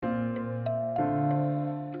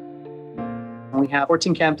We have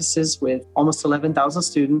 14 campuses with almost 11,000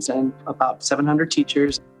 students and about 700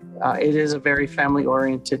 teachers. It is a very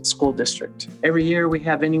family-oriented school district. Every year we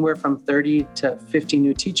have anywhere from 30 to 50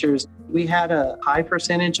 new teachers. We had a high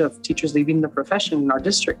percentage of teachers leaving the profession in our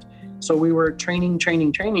district. So we were training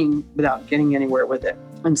without getting anywhere with it.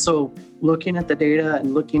 And so looking at the data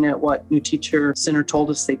and looking at what New Teacher Center told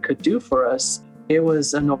us they could do for us, it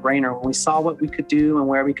was a no-brainer. When we saw what we could do and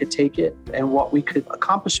where we could take it and what we could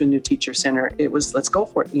accomplish with New Teacher Center, it was, let's go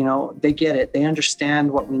for it. You know, they get it. They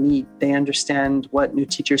understand what we need. They understand what new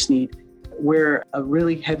teachers need. We're a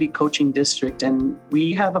really heavy coaching district, and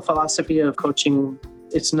we have a philosophy of coaching.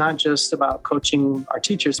 It's not just about coaching our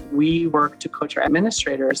teachers. We work to coach our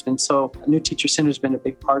administrators. And so New Teacher Center has been a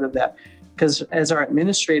big part of that. Because as our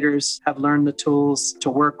administrators have learned the tools to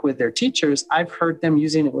work with their teachers, I've heard them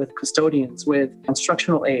using it with custodians, with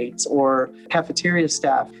instructional aides or cafeteria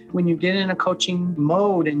staff. When you get in a coaching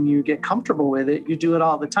mode and you get comfortable with it, you do it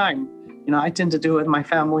all the time. You know, I tend to do it with my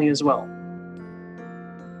family as well.